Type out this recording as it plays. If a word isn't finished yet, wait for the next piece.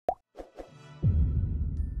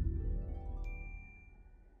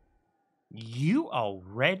you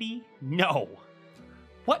already know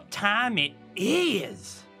what time it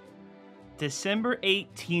is. December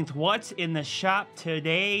 18th. What's in the shop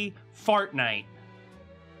today? Fortnite.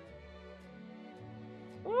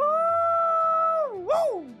 Woo!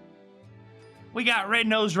 Woo! We got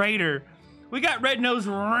Red-Nosed Raider. We got Red-Nosed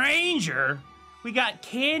Ranger. We got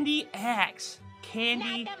Candy Axe.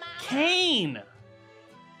 Candy Cane.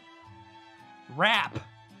 Rap.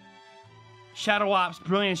 Shadow Ops.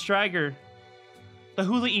 Brilliant Striker. The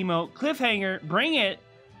Hula Emote. Cliffhanger. Bring it.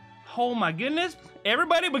 Oh my goodness.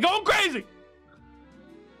 Everybody, we're going crazy.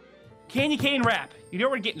 Candy Cane Rap. You know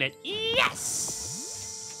we're getting it.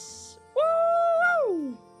 Yes!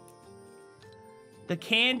 Woo! The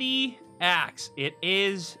Candy Axe. It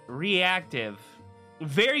is reactive.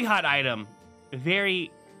 Very hot item.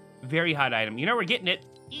 Very, very hot item. You know we're getting it.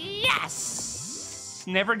 Yes!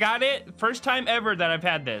 Never got it. First time ever that I've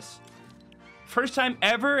had this. First time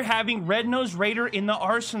ever having Red-Nosed Raider in the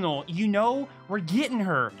arsenal. You know we're getting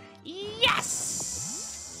her.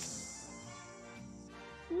 Yes!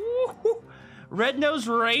 Woo-hoo. Red-Nosed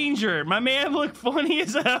Ranger. My man look funny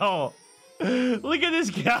as hell. Look at this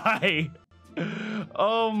guy.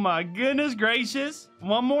 Oh my goodness gracious.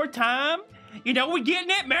 One more time. You know we're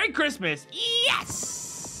getting it. Merry Christmas.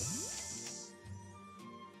 Yes!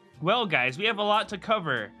 Well, guys, we have a lot to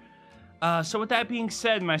cover. So with that being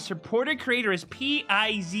said, my supported creator is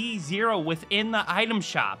PIZO within the item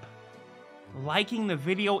shop. Liking the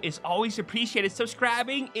video is always appreciated.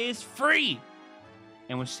 Subscribing is free.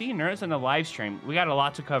 And we'll see you nerds on the live stream. We got a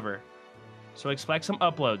lot to cover. So expect some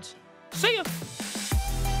uploads. See ya!